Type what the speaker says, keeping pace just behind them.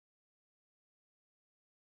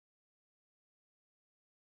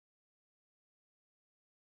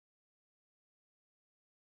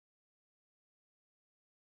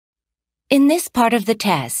In this part of the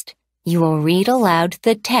test, you will read aloud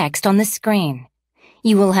the text on the screen.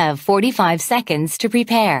 You will have 45 seconds to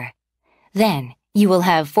prepare. Then, you will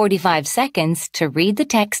have 45 seconds to read the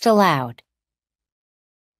text aloud.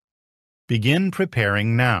 Begin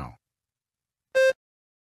preparing now.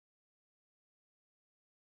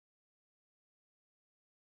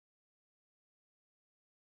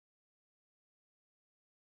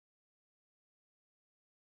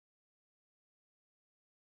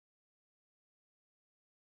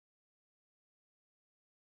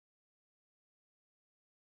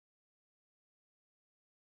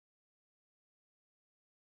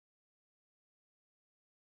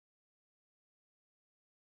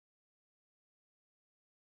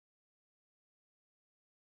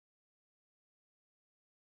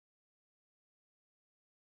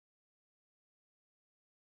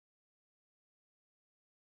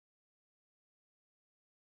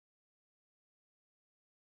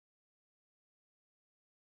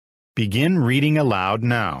 Begin reading aloud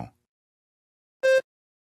now.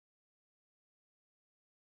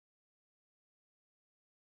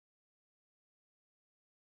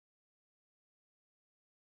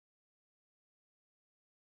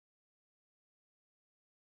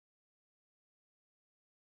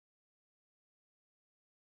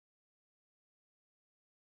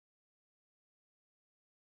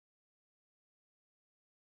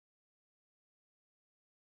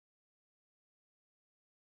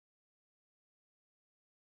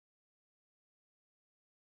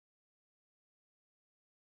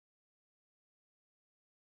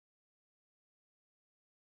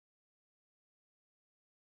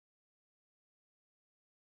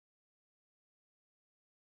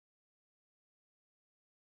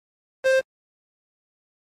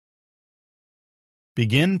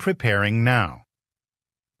 Begin preparing now.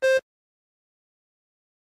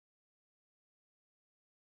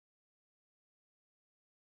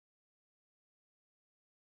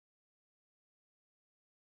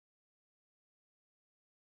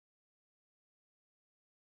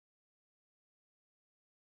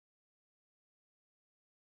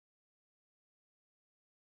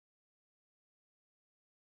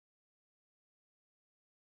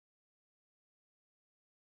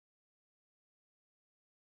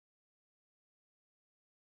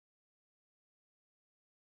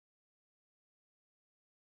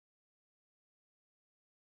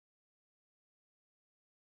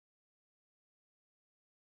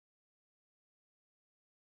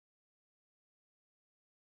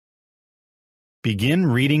 Begin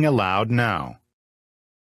reading aloud now.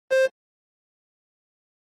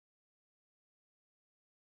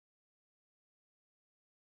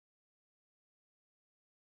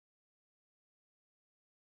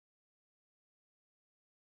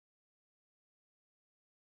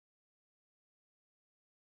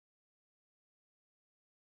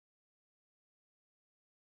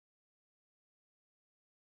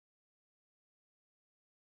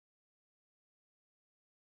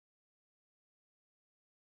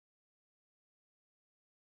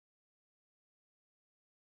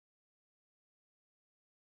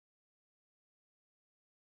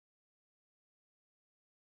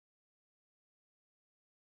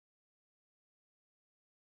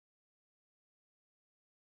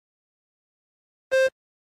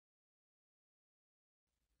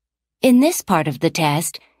 In this part of the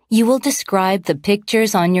test, you will describe the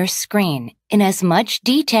pictures on your screen in as much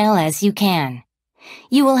detail as you can.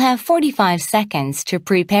 You will have 45 seconds to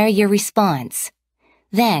prepare your response.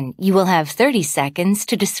 Then, you will have 30 seconds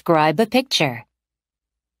to describe a picture.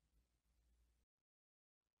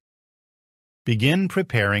 Begin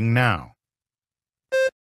preparing now.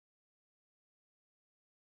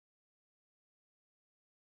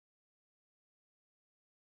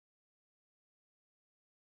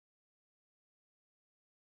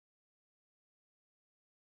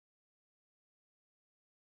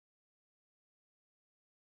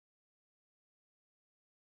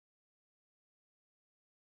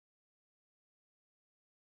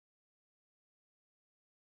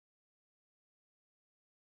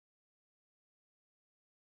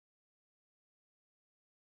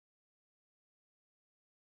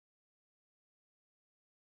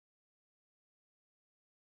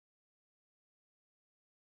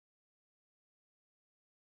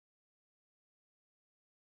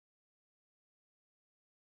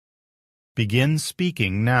 Begin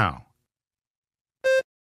speaking now.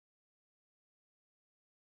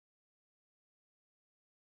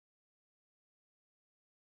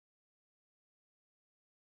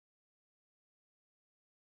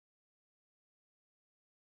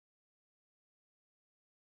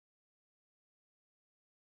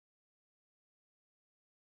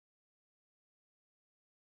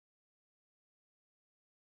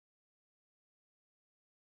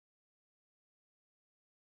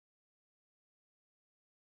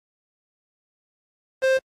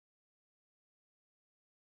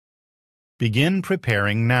 Begin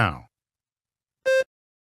preparing now.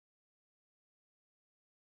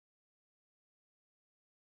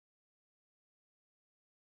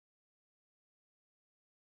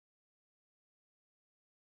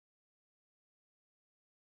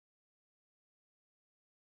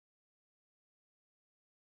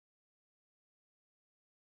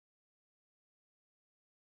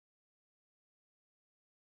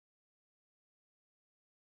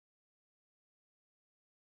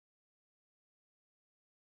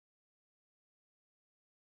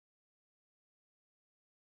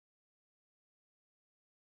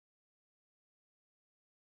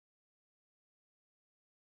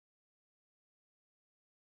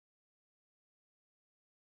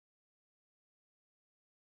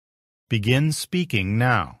 Begin speaking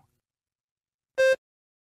now.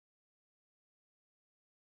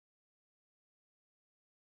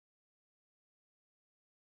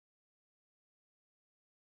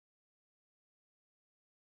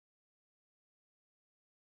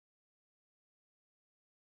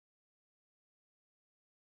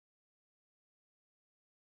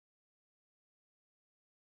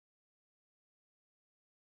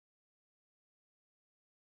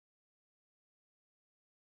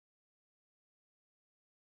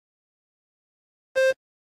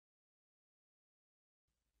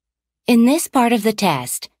 In this part of the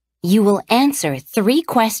test, you will answer 3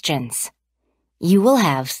 questions. You will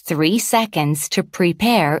have 3 seconds to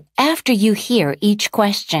prepare after you hear each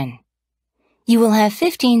question. You will have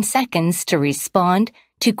 15 seconds to respond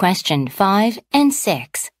to question 5 and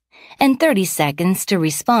 6, and 30 seconds to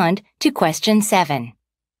respond to question 7.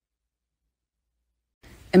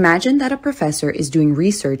 Imagine that a professor is doing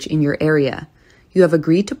research in your area. You have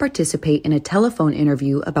agreed to participate in a telephone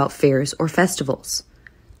interview about fairs or festivals.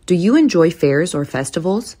 Do you enjoy fairs or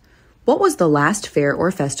festivals? What was the last fair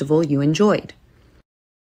or festival you enjoyed?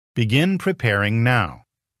 Begin preparing now.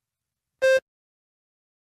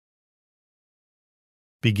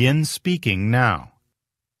 Begin speaking now.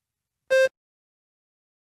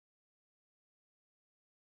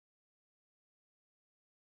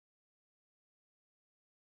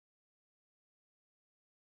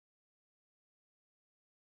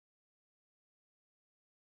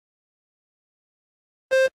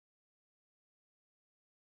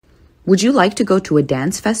 Would you like to go to a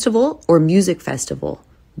dance festival or music festival?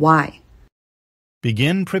 Why?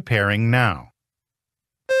 Begin preparing now.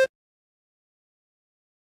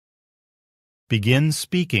 Begin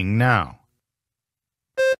speaking now.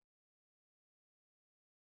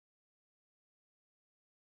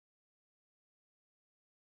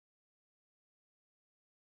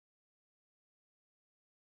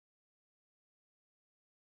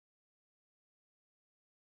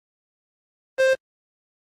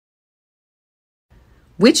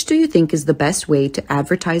 Which do you think is the best way to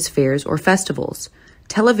advertise fairs or festivals?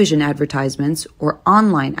 Television advertisements or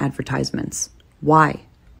online advertisements? Why?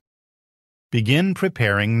 Begin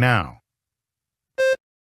preparing now.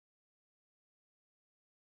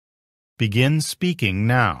 Begin speaking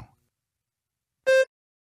now.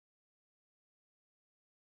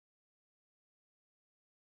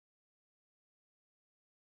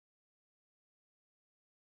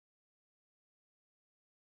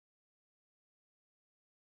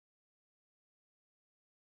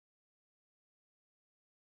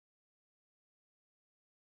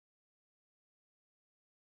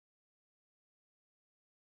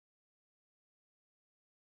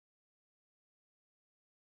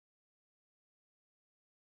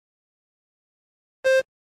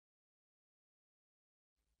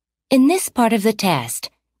 In this part of the test,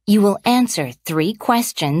 you will answer 3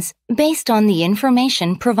 questions based on the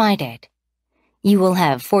information provided. You will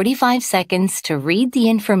have 45 seconds to read the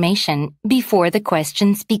information before the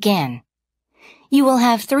questions begin. You will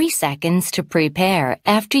have 3 seconds to prepare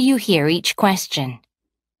after you hear each question.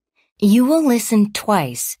 You will listen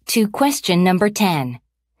twice to question number 10.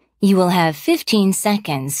 You will have 15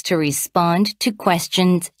 seconds to respond to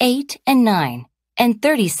questions 8 and 9, and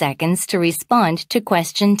 30 seconds to respond to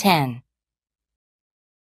question 10.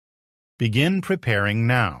 Begin preparing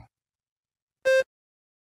now.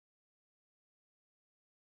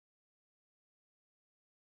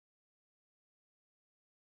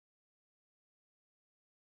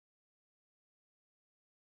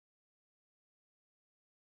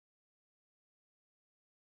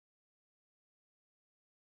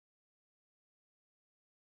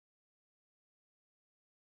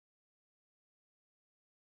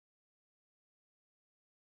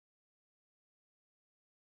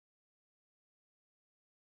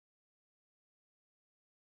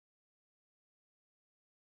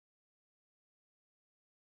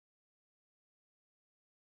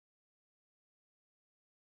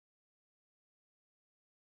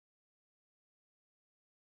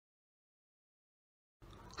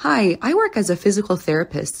 Hi, I work as a physical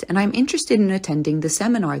therapist and I'm interested in attending the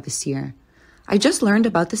seminar this year. I just learned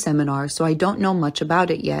about the seminar, so I don't know much about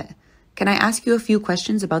it yet. Can I ask you a few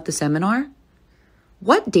questions about the seminar?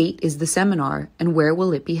 What date is the seminar and where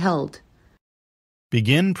will it be held?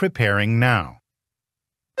 Begin preparing now.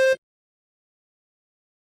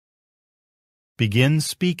 Begin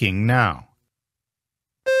speaking now.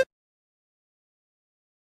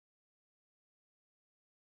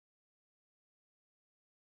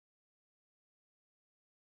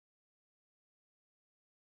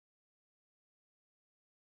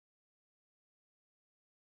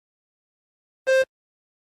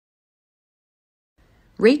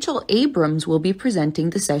 Rachel Abrams will be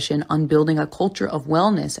presenting the session on building a culture of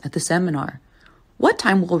wellness at the seminar. What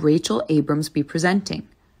time will Rachel Abrams be presenting?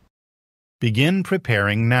 Begin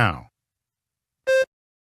preparing now.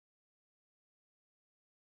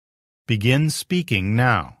 Begin speaking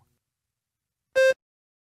now.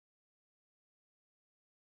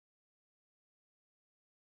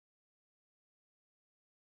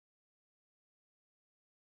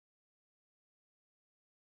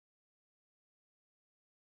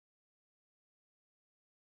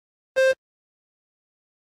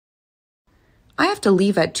 I have to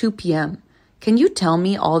leave at 2 p.m. Can you tell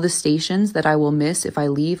me all the stations that I will miss if I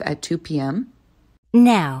leave at 2 p.m.?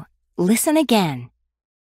 Now, listen again.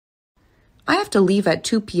 I have to leave at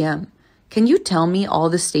 2 p.m. Can you tell me all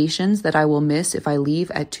the stations that I will miss if I leave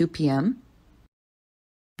at 2 p.m.?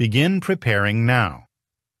 Begin preparing now.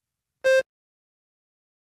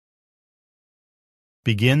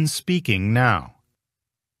 Begin speaking now.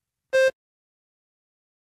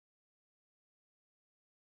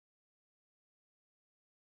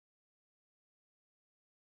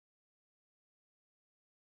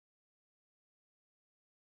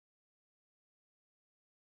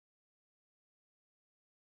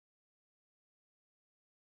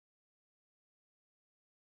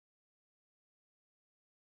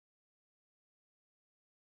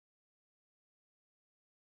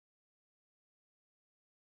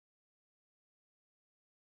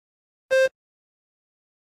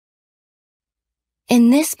 In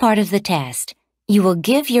this part of the test, you will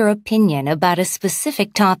give your opinion about a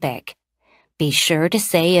specific topic. Be sure to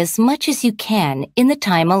say as much as you can in the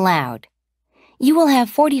time allowed. You will have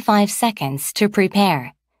 45 seconds to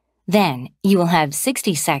prepare. Then, you will have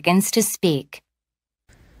 60 seconds to speak.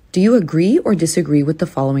 Do you agree or disagree with the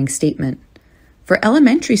following statement? For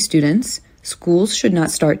elementary students, schools should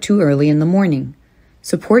not start too early in the morning.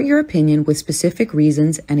 Support your opinion with specific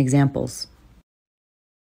reasons and examples.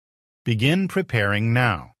 Begin preparing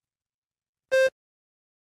now.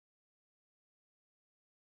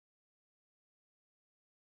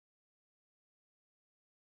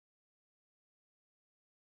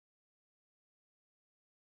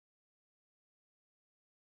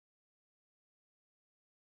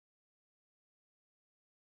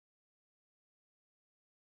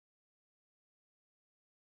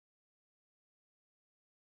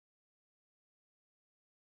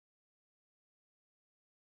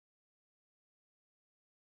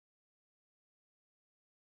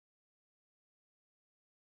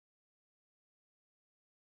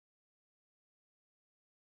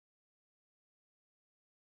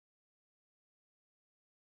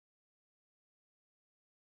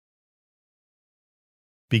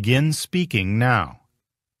 Begin speaking now.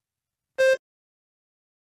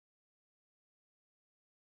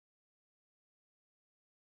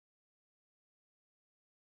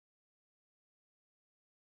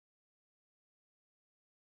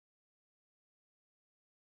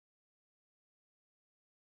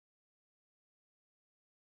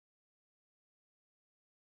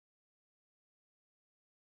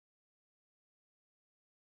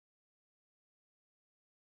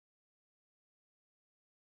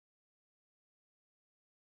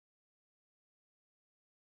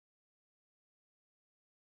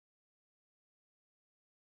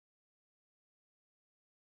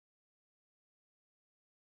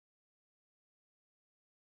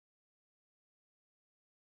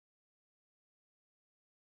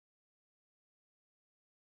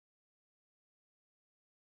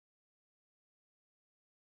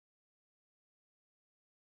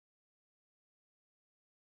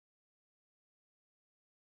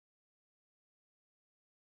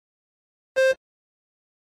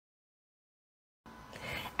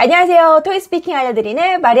 안녕하세요. 토익스피킹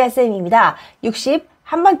알려드리는 마리아쌤입니다.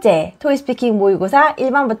 61번째 토익스피킹 모의고사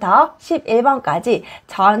 1번부터 11번까지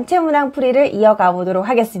전체 문항 풀이를 이어가 보도록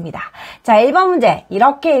하겠습니다. 자, 1번 문제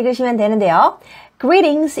이렇게 읽으시면 되는데요.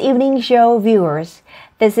 Greetings evening show viewers.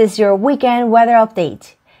 This is your weekend weather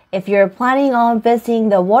update. If you're planning on visiting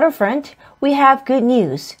the waterfront, we have good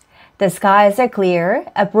news. The skies are clear,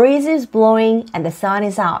 a breeze is blowing, and the sun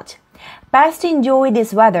is out. Best enjoy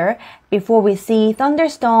this weather before we see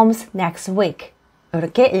thunderstorms next week.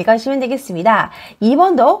 이렇게 읽으시면 되겠습니다.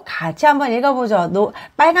 2번도 같이 한번 읽어보죠.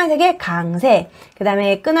 빨간색의 강세, 그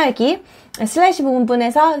다음에 끊어읽기, 슬래시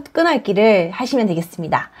부분에서 끊어읽기를 하시면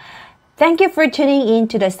되겠습니다. Thank you for tuning in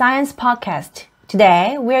to the Science Podcast.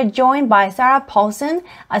 Today, we are joined by Sarah Paulson,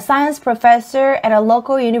 a science professor at a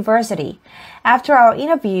local university. After our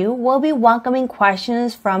interview, we'll be welcoming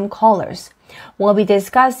questions from callers. We'll be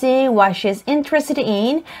discussing what she's interested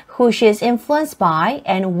in, who she's influenced by,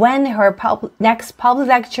 and when her next public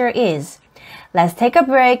lecture is. Let's take a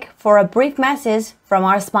break for a brief message from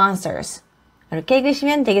our sponsors. 이렇게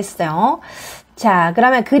읽으시면 되겠어요. 자,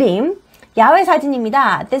 그러면 그림. 야외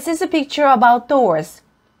사진입니다. This is a picture of outdoors.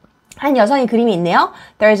 한 여성의 그림이 있네요.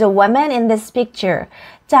 There is a woman in this picture.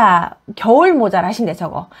 자, 겨울 모자를 하시면 돼요,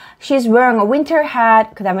 저거. She's wearing a winter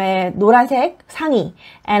hat, 그 다음에 노란색 상의,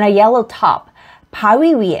 and a yellow top.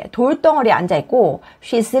 바위 위에 돌덩어리에 앉아있고,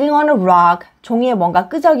 she's sitting on a rock, 종이에 뭔가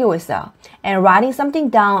끄적이고 있어요. And writing something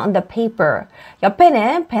down on the paper.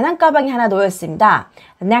 옆에는 배낭 가방이 하나 놓여 있습니다.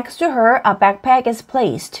 Next to her, a backpack is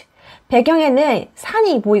placed. 배경에는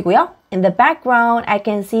산이 보이고요. In the background, I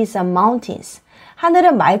can see some mountains.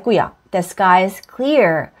 하늘은 맑고요. The sky is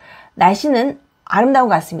clear. 날씨는 아름다운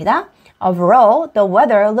것 같습니다. Overall, the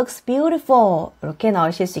weather looks beautiful. 이렇게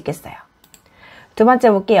넣으실 수 있겠어요. 두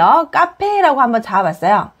번째 볼게요. 카페라고 한번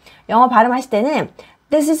잡아봤어요. 영어 발음하실 때는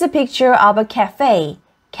This is a picture of a cafe.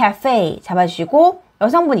 cafe 잡아주시고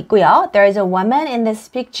여성분 있고요. There is a woman in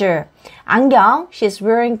this picture. 안경, she's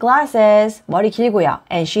wearing glasses. 머리 길고요.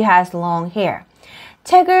 And she has long hair.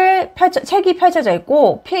 책이 펼쳐져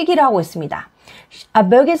있고 필기를 하고 있습니다. A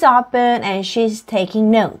book is open and she's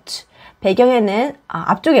taking notes. 배경에는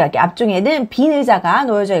앞쪽에는 빈 의자가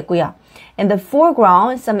놓여져 있고요. In the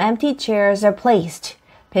foreground, some empty chairs are placed.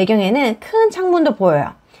 배경에는 큰 창문도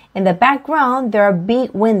보여요. In the background, there are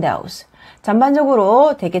big windows.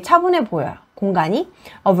 전반적으로 되게 차분해 보여요. 공간이.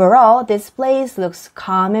 Overall, this place looks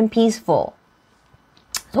calm and peaceful.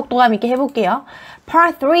 속도감 있게 해볼게요.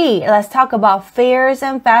 Part 3, let's talk about fairs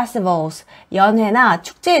and festivals. 연회나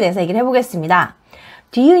축제에 대해서 얘기를 해보겠습니다.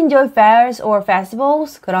 Do you enjoy fairs or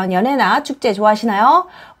festivals? 그런 연회나 축제 좋아하시나요?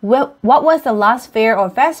 What was the last fair or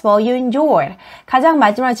festival you enjoyed? 가장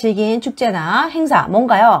마지막 즐긴 축제나 행사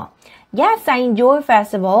뭔가요? Yes, I enjoy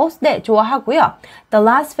festivals. 네, 좋아하고요. The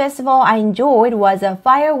last festival I enjoyed was a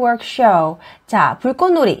fireworks show. 자,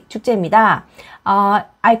 불꽃놀이 축제입니다.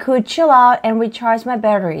 I could chill out and recharge my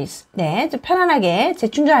batteries. 네, 좀 편안하게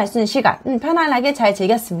재충전할 수 있는 시간, 편안하게 잘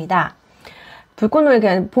즐겼습니다. 불꽃놀이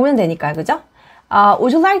그냥 보면 되니까요, 그죠?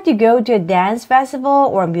 Would you like to go to a dance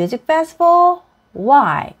festival or a music festival?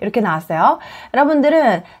 Why? 이렇게 나왔어요.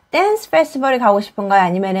 여러분들은 댄스 페스티벌에 가고 싶은가요?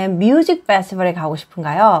 아니면은 뮤직 페스티벌에 가고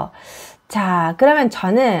싶은가요? 자, 그러면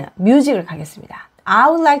저는 뮤직을 가겠습니다. I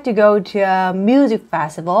would like to go to a music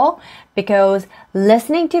festival because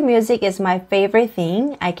listening to music is my favorite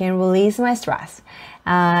thing. I can release my stress.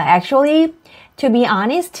 Actually, to be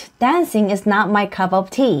honest, dancing is not my cup of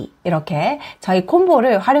tea. 이렇게 저희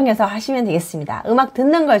콤보를 활용해서 하시면 되겠습니다. 음악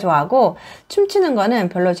듣는 걸 좋아하고 춤추는 거는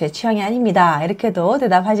별로 제 취향이 아닙니다. 이렇게도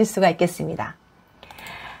대답하실 수가 있겠습니다.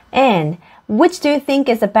 And which do you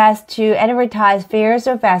think is the best to advertise fairs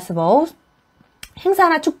or festivals?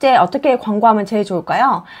 행사나 축제 어떻게 광고하면 제일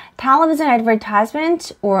좋을까요? Television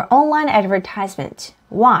advertisement or online advertisement?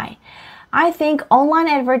 Why? I think online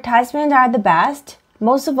advertisements are the best.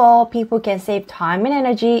 Most of all, people can save time and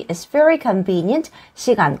energy. It's very convenient.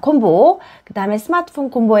 시간 콤보. 그 다음에 스마트폰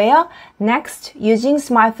콤보예요. Next, using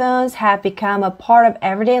smartphones have become a part of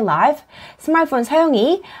everyday life. 스마트폰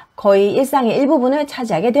사용이 거의 일상의 일부분을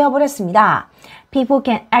차지하게 되어버렸습니다. People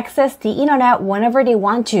can access the internet whenever they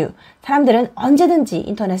want to. 사람들은 언제든지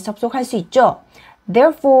인터넷 접속할 수 있죠.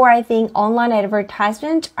 Therefore, I think online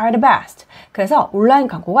advertisements are the best. 그래서 온라인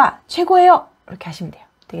광고가 최고예요. 이렇게 하시면 돼요.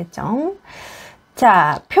 되겠죠?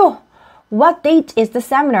 자, 표. What date is the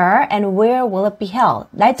seminar and where will it be held?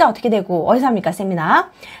 날짜 어떻게 되고 어디서 합니까,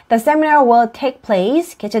 세미나? The seminar will take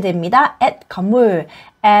place, 개최됩니다. at 건물,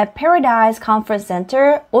 at Paradise Conference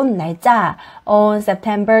Center, 온 날짜, on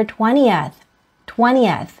September 20th.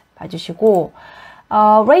 20th 봐주시고,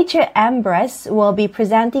 Rachel Ambrose will be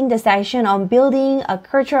presenting the session on building a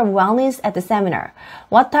culture of wellness at the seminar.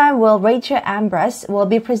 What time will Rachel Ambrose will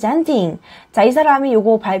be presenting? 자, 이 사람이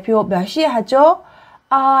요거 발표 몇 시에 하죠?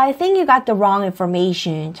 I think you got the wrong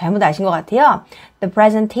information. 잘못 아신 것 같아요. The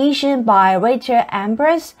presentation by Rachel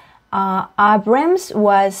Ambrose Abrams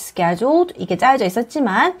was scheduled. 이게 짜여져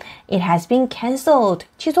있었지만 it has been cancelled.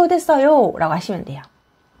 취소됐어요. 라고 하시면 돼요.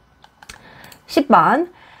 10번.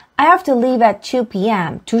 I have to leave at 2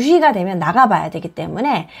 p.m. 2시가 되면 나가봐야 되기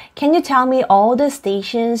때문에 Can you tell me all the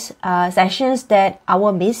sessions that I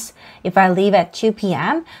will miss if I leave at 2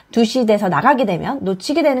 p.m.? 2시 돼서 나가게 되면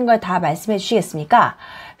놓치게 되는 걸 다 말씀해 주시겠습니까?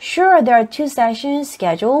 Sure, there are 2 sessions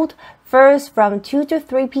scheduled. First, from 2 to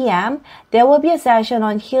 3 p.m., there will be a session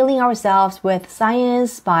on healing ourselves with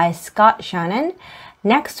science by Scott Shannon.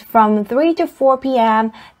 Next, from 3 to 4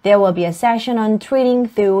 p.m., there will be a session on treating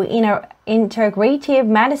through integrative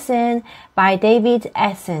medicine by David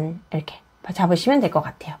Essen. 이렇게 잡으시면 될 것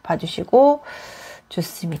같아요. 봐주시고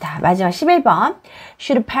좋습니다. 마지막 11번.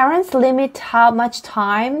 Should parents limit how much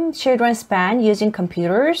time children spend using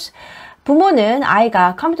computers? 부모는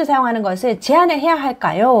아이가 컴퓨터 사용하는 것을 제한을 해야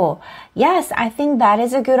할까요? Yes, I think that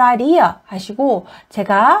is a good idea. 하시고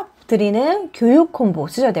제가 드리는 교육 콤보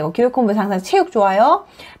쓰셔도 되고 교육 콤보에서 항상 체육 좋아요,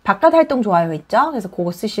 바깥 활동 좋아요 있죠? 그래서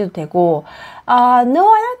그거 쓰셔도 되고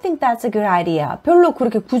No, I don't think that's a good idea. 별로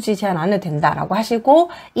그렇게 굳이 제한 안 해도 된다라고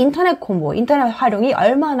하시고 인터넷 콤보, 인터넷 활용이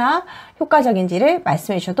얼마나 효과적인지를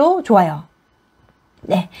말씀해 주셔도 좋아요.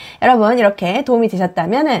 네, 여러분 이렇게 도움이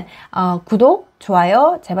되셨다면 구독,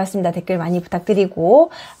 좋아요, 잘 봤습니다 댓글 많이 부탁드리고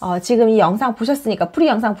지금 이 영상 보셨으니까 프리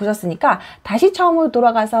영상 보셨으니까 다시 처음으로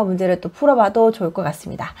돌아가서 문제를 또 풀어봐도 좋을 것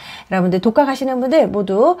같습니다. 여러분들 독학하시는 분들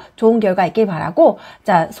모두 좋은 결과 있길 바라고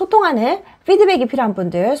자 소통하는 피드백이 필요한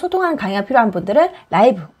분들, 소통하는 강의가 필요한 분들은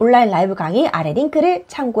온라인 라이브 강의 아래 링크를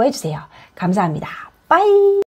참고해 주세요. 감사합니다. 빠이.